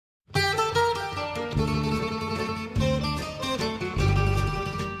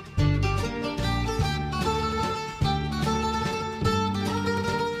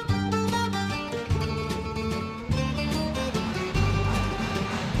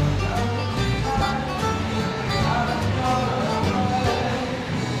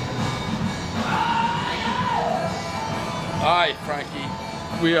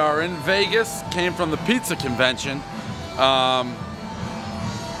We are in Vegas, came from the pizza convention. Kind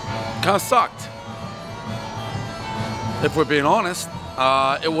of sucked, if we're being honest.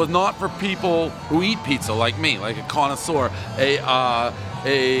 It was not for people who eat pizza like me, like a connoisseur, a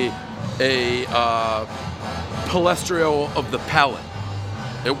palestrio of the palate.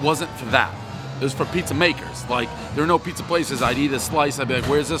 It wasn't for that. It was for pizza makers. Like, there are no pizza places I'd eat a slice, I'd be like,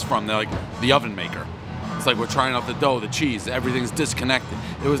 where's this from? They're like, the oven maker. It's like we're trying out the dough, the cheese, everything's disconnected.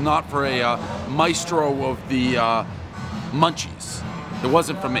 It was not for a maestro of the munchies. It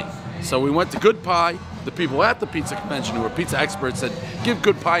wasn't for me. So we went to Good Pie. The people at the pizza convention who were pizza experts said, give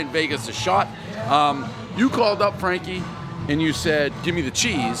Good Pie in Vegas a shot. You called up, Frankie, and you said, give me the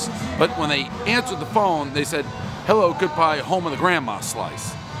cheese. But when they answered the phone, they said, hello, Good Pie, home of the grandma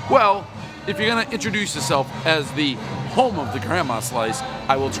slice. Well, if you're gonna introduce yourself as the home of the grandma slice,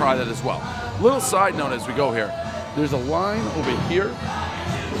 I will try that as well. Little side note as we go here, there's a line over here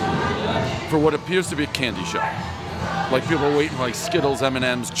for what appears to be a candy shop. Like people are waiting for like Skittles,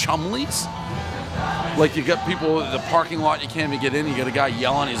 M&Ms, Chumleys. Like you got people in the parking lot, you can't even get in, you got a guy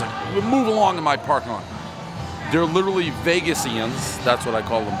yelling, he's like, move along in my parking lot. They're literally Vegasians, that's what I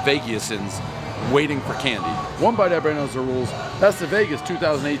call them, Vegasians, waiting for candy. One bite, everybody knows the rules. Best of Vegas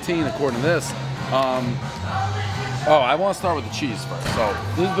 2018, according to this. Oh, I want to start with the cheese first. So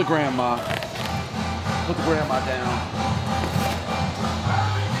this is the grandma. Put the grandma down,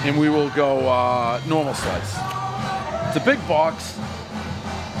 and we will go normal slice. It's a big box.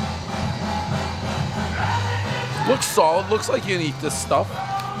 Looks solid. Looks like you can eat this stuff.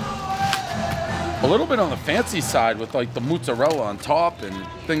 A little bit on the fancy side with like the mozzarella on top and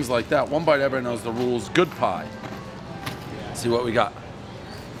things like that. One bite, everybody knows the rules. Good Pie. Let's see what we got.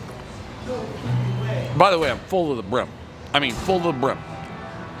 By the way, I'm full to the brim. I mean, full to the brim.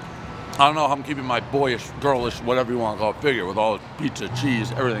 I don't know how I'm keeping my boyish, girlish, whatever you want to call it, figure with all the pizza,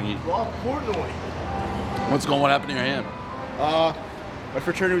 cheese, everything eaten. Rob Portnoy. What's going on? What happened to your hand? My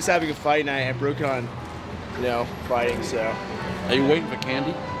fraternity was having a fight night. I broke it on, fighting, so. Are you waiting for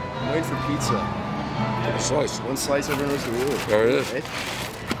candy? I'm waiting for pizza. Take a slice. One slice, everyone knows the rules. There it is. Right?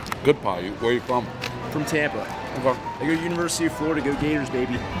 Good Pie. Where are you from? From Tampa. Okay. I go to University of Florida, go Gators,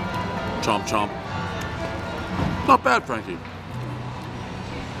 baby. Chomp, chomp. Not bad, Frankie.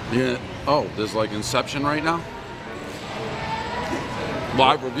 Yeah. Oh, there's like Inception right now?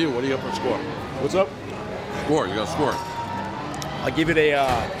 Live review. What do you got for score? What's up? Score. You got a score. I give it a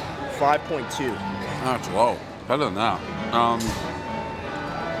 5.2. That's low. Better than that.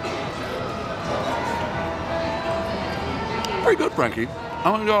 Very good, Frankie.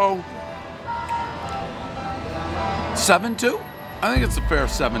 I'm gonna go 7-2. I think it's a fair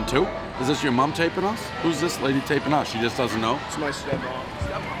 7-2. Is this your mom taping us? Who's this lady taping us? She just doesn't know. It's my stepmom.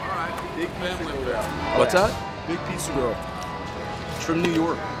 Stepmom, all right. Big family over there. Oh, What's yeah. that? Big pizza girl. It's from New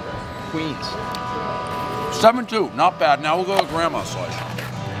York, Queens. 7-2, not bad. Now we'll go to grandma slice.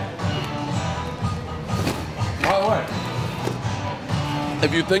 By the way,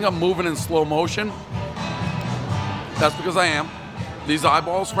 if you think I'm moving in slow motion, that's because I am. These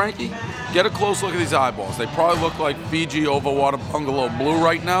eyeballs, Frankie, get a close look at these eyeballs. They probably look like Fiji Overwater Bungalow Blue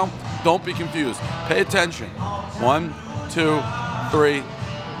right now. Don't be confused. Pay attention. 1, 2, 3.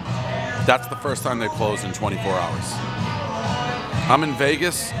 That's the first time they've closed in 24 hours. I'm in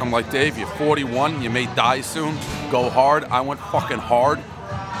Vegas. I'm like, Dave, you're 41. You may die soon. Go hard. I went fucking hard.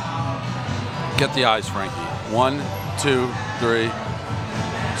 Get the eyes, Frankie. 1, 2, 3.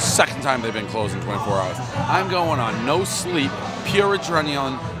 Second time they've been closed in 24 hours. I'm going on no sleep, pure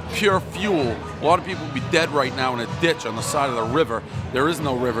adrenaline, pure fuel. A lot of people would be dead right now in a ditch on the side of the river. There is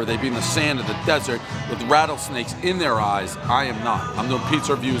no river. They'd be in the sand of the desert with rattlesnakes in their eyes. I am not. I'm doing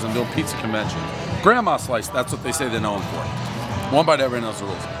pizza reviews. I'm doing pizza conventions. Grandma slice, that's what they say they're known for. One bite, everyone knows the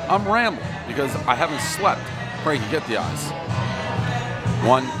rules. I'm rambling because I haven't slept. Frankie, get the eyes.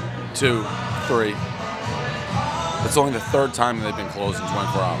 1, 2, 3. It's only the third time they've been closed in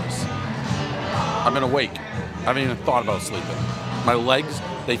 24 hours. I've been awake. I haven't even thought about sleeping. My legs,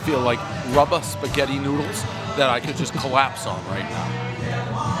 they feel like rubber spaghetti noodles that I could just collapse on right now.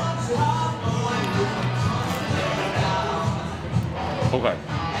 Okay.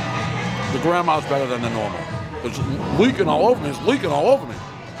 The grandma's better than the normal. It's leaking all over me. It's leaking all over me.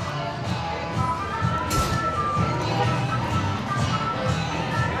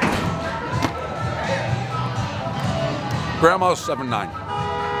 Grandma's 7-9.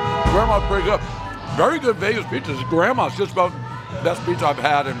 Grandma's pretty good. Very good Vegas pizza. Grandma's just about the best pizza I've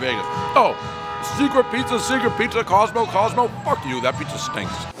had in Vegas. Oh, secret pizza, Cosmo. Fuck you, that pizza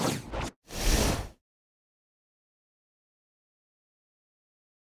stinks.